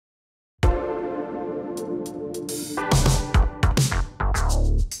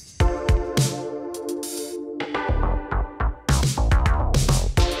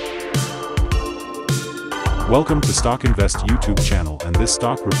Welcome to StockInvest YouTube channel and this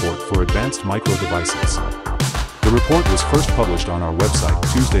stock report for advanced micro devices. The report was first published on our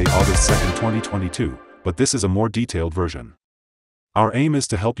website Tuesday, August 2, 2022, but this is a more detailed version. Our aim is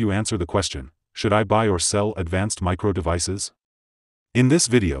to help you answer the question, should I buy or sell advanced micro devices? In this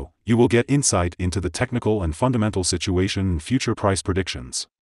video, you will get insight into the technical and fundamental situation and future price predictions.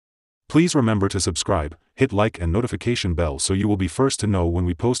 Please remember to subscribe, hit like and notification bell so you will be first to know when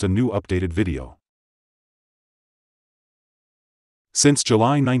we post a new updated video. Since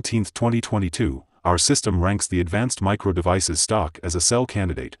July 19, 2022, our system ranks the advanced micro devices stock as a sell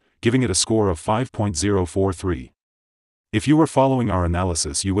candidate, giving it a score of 5.043. If you were following our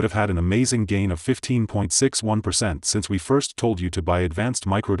analysis, you would have had an amazing gain of 15.61% since we first told you to buy advanced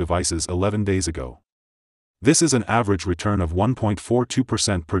micro devices 11 days ago. This is an average return of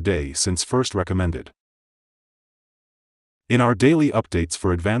 1.42% per day since first recommended. In our daily updates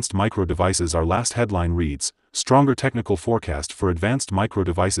for advanced micro devices, our last headline reads, Stronger technical forecast for advanced micro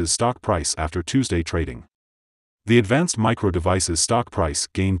devices stock price after Tuesday trading. The advanced micro devices stock price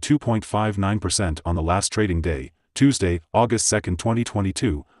gained 2.59% on the last trading day, Tuesday, August 2,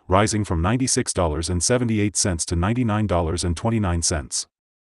 2022, rising from $96.78 to $99.29.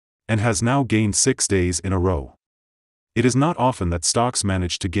 And has now gained 6 days in a row. It is not often that stocks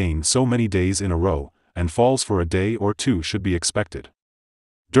manage to gain so many days in a row, and falls for a day or two should be expected.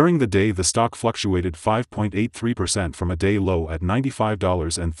 During the day, the stock fluctuated 5.83% from a day low at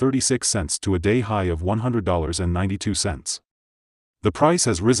 $95.36 to a day high of $100.92. The price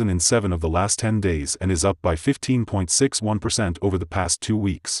has risen in 7 of the last 10 days and is up by 15.61% over the past 2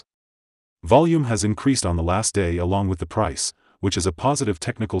 weeks. Volume has increased on the last day along with the price, which is a positive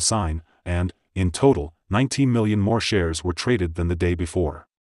technical sign, and, in total, 19 million more shares were traded than the day before.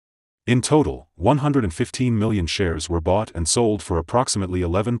 In total, 115 million shares were bought and sold for approximately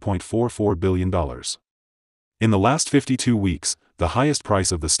 $11.44 billion. In the last 52 weeks, the highest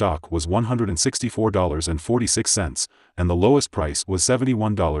price of the stock was $164.46, and the lowest price was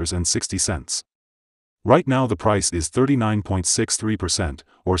 $71.60. Right now the price is 39.63%,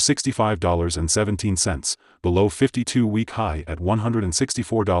 or $65.17, below 52-week high at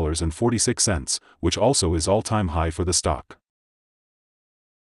 $164.46, which also is all-time high for the stock.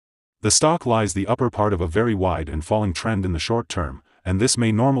 The stock lies the upper part of a very wide and falling trend in the short term, and this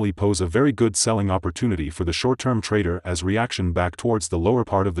may normally pose a very good selling opportunity for the short-term trader as reaction back towards the lower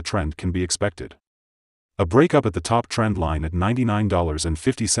part of the trend can be expected. A breakup at the top trend line at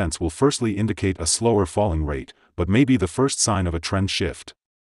 $99.50 will firstly indicate a slower falling rate, but may be the first sign of a trend shift.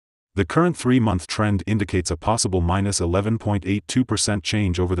 The current 3-month trend indicates a possible minus 11.82%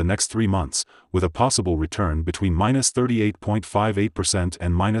 change over the next 3 months, with a possible return between minus 38.58%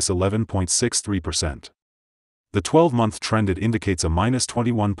 and minus 11.63%. The 12-month trend indicates a minus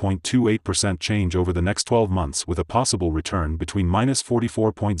 21.28% change over the next 12 months with a possible return between minus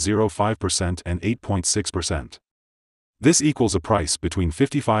 44.05% and 8.6%. This equals a price between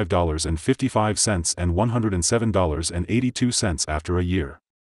 $55.55 and $107.82 after a year.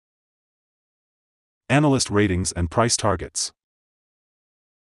 Analyst ratings and price targets.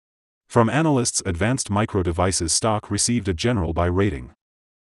 From analysts, advanced micro devices stock received a general buy rating.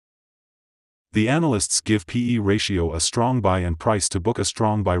 The analysts give PE ratio a strong buy and price to book a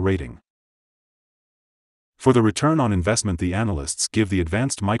strong buy rating. For the return on investment, the analysts give the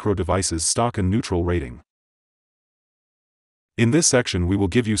advanced micro devices stock a neutral rating. In this section we will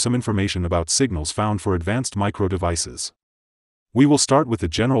give you some information about signals found for advanced micro devices. We will start with the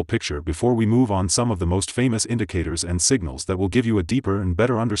general picture before we move on some of the most famous indicators and signals that will give you a deeper and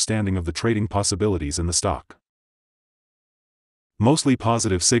better understanding of the trading possibilities in the stock. Mostly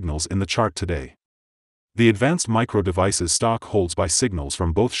positive signals in the chart today. The advanced micro devices stock holds by signals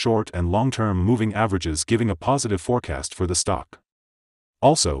from both short and long-term moving averages, giving a positive forecast for the stock.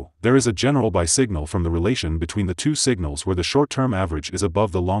 Also, there is a general buy signal from the relation between the two signals where the short-term average is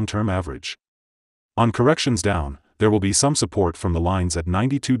above the long-term average. On corrections down, there will be some support from the lines at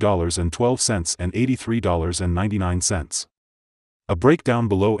 $92.12 and $83.99. A breakdown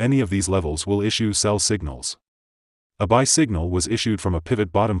below any of these levels will issue sell signals. A buy signal was issued from a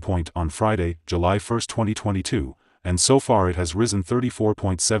pivot bottom point on Friday, July 1, 2022, and so far it has risen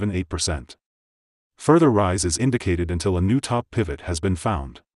 34.78%. Further rise is indicated until a new top pivot has been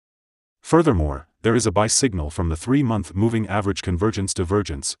found. Furthermore, there is a buy signal from the 3-month moving average convergence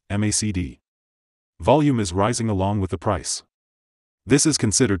divergence, MACD. Volume is rising along with the price. This is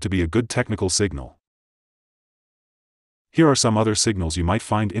considered to be a good technical signal. Here are some other signals you might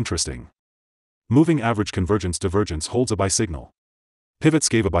find interesting. Moving average convergence divergence holds a buy signal. Pivots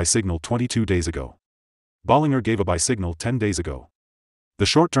gave a buy signal 22 days ago. Bollinger gave a buy signal 10 days ago. The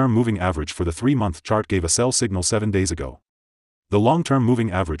short-term moving average for the 3-month chart gave a sell signal 7 days ago. The long-term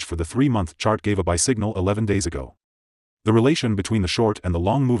moving average for the 3-month chart gave a buy signal 11 days ago. The relation between the short and the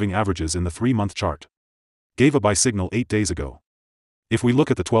long moving averages in the 3-month chart gave a buy signal 8 days ago. If we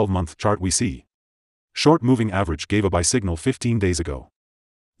look at the 12-month chart, we see short moving average gave a buy signal 15 days ago.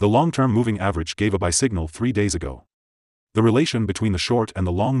 The long-term moving average gave a buy signal 3 days ago. The relation between the short and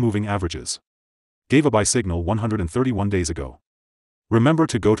the long moving averages gave a buy signal 131 days ago. Remember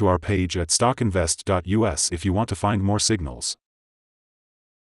to go to our page at StockInvest.us if you want to find more signals.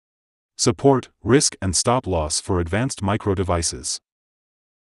 Support, risk and stop loss for advanced micro devices.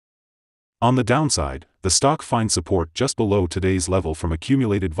 On the downside, the stock finds support just below today's level from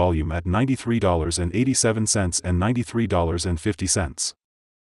accumulated volume at $93.87 and $93.50.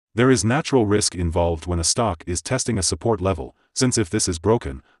 There is natural risk involved when a stock is testing a support level, since if this is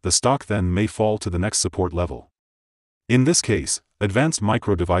broken, the stock then may fall to the next support level. In this case, advanced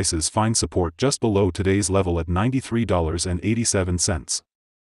micro devices find support just below today's level at $93.87.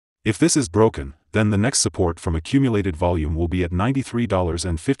 If this is broken, then the next support from accumulated volume will be at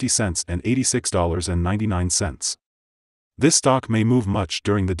 $93.50 and $86.99. This stock may move much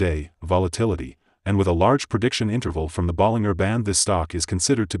during the day, volatility, and with a large prediction interval from the Bollinger Band, this stock is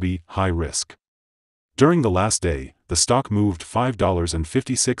considered to be high risk. During the last day, the stock moved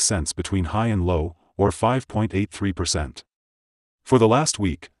 $5.56 between high and low, or 5.83%. For the last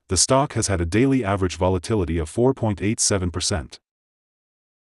week, the stock has had a daily average volatility of 4.87%.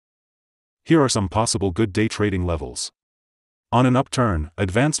 Here are some possible good day trading levels. On an upturn,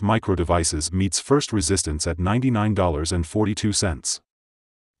 advanced micro devices meets first resistance at $99.42.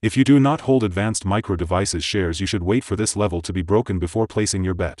 If you do not hold advanced micro devices shares, you should wait for this level to be broken before placing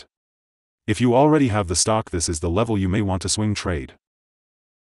your bet. If you already have the stock, this is the level you may want to swing trade.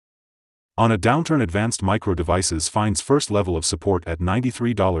 On a downturn, advanced micro devices finds first level of support at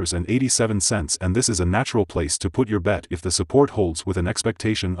 $93.87, and this is a natural place to put your bet if the support holds with an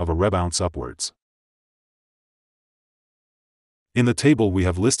expectation of a rebound upwards. In the table we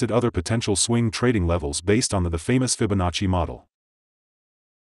have listed other potential swing trading levels based on the famous Fibonacci model.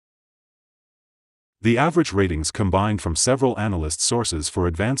 The average ratings combined from several analyst sources for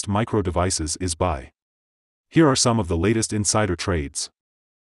advanced micro devices is buy. Here are some of the latest insider trades.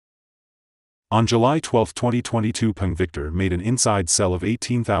 On July 12, 2022, Peng Victor made an inside sell of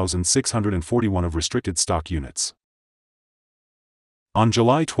 18,641 of restricted stock units. On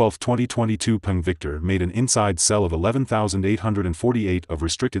July 12, 2022, Peng Victor made an inside sell of 11,848 of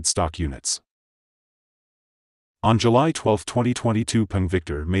restricted stock units. On July 12, 2022, Peng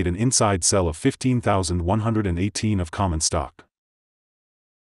Victor made an inside sell of 15,118 of common stock.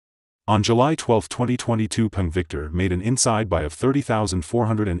 On July 12, 2022, Peng Victor made an inside buy of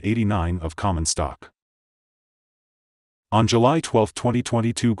 30,489 of common stock. On July 12,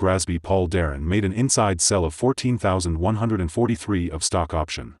 2022, Grasby Paul Darren made an inside sell of 14,143 of stock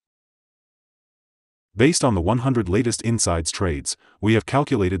option. Based on the 100 latest insides trades, we have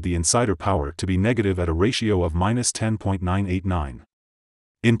calculated the insider power to be negative at a ratio of -10.989.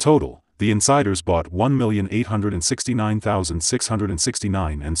 In total, the insiders bought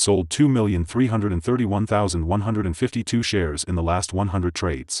 1,869,669 and sold 2,331,152 shares in the last 100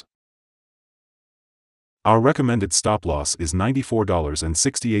 trades. Our recommended stop loss is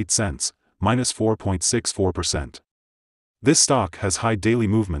 $94.68, -4.64%. This stock has high daily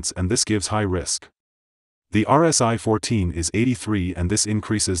movements and this gives high risk. The RSI 14 is 83 and this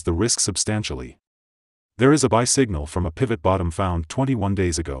increases the risk substantially. There is a buy signal from a pivot bottom found 21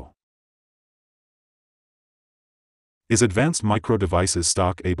 days ago. Is advanced micro devices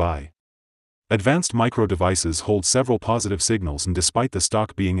stock a buy? Advanced micro devices hold several positive signals, and despite the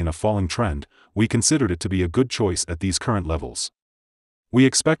stock being in a falling trend, we considered it to be a good choice at these current levels. We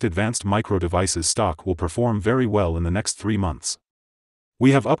expect advanced micro devices stock will perform very well in the next 3 months.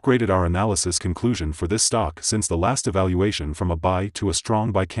 We have upgraded our analysis conclusion for this stock since the last evaluation from a buy to a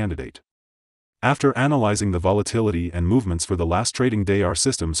strong buy candidate. After analyzing the volatility and movements for the last trading day, our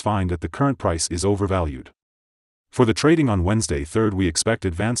systems find that the current price is overvalued. For the trading on Wednesday 3rd, we expect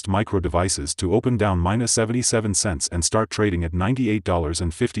advanced micro devices to open down -77 cents and start trading at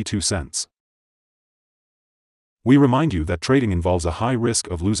 $98.52. We remind you that trading involves a high risk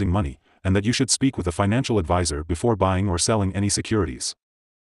of losing money, and that you should speak with a financial advisor before buying or selling any securities.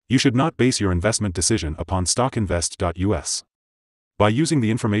 You should not base your investment decision upon StockInvest.us. By using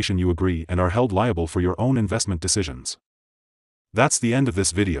the information you agree and are held liable for your own investment decisions. That's the end of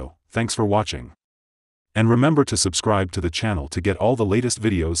this video. Thanks for watching. And remember to subscribe to the channel to get all the latest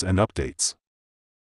videos and updates.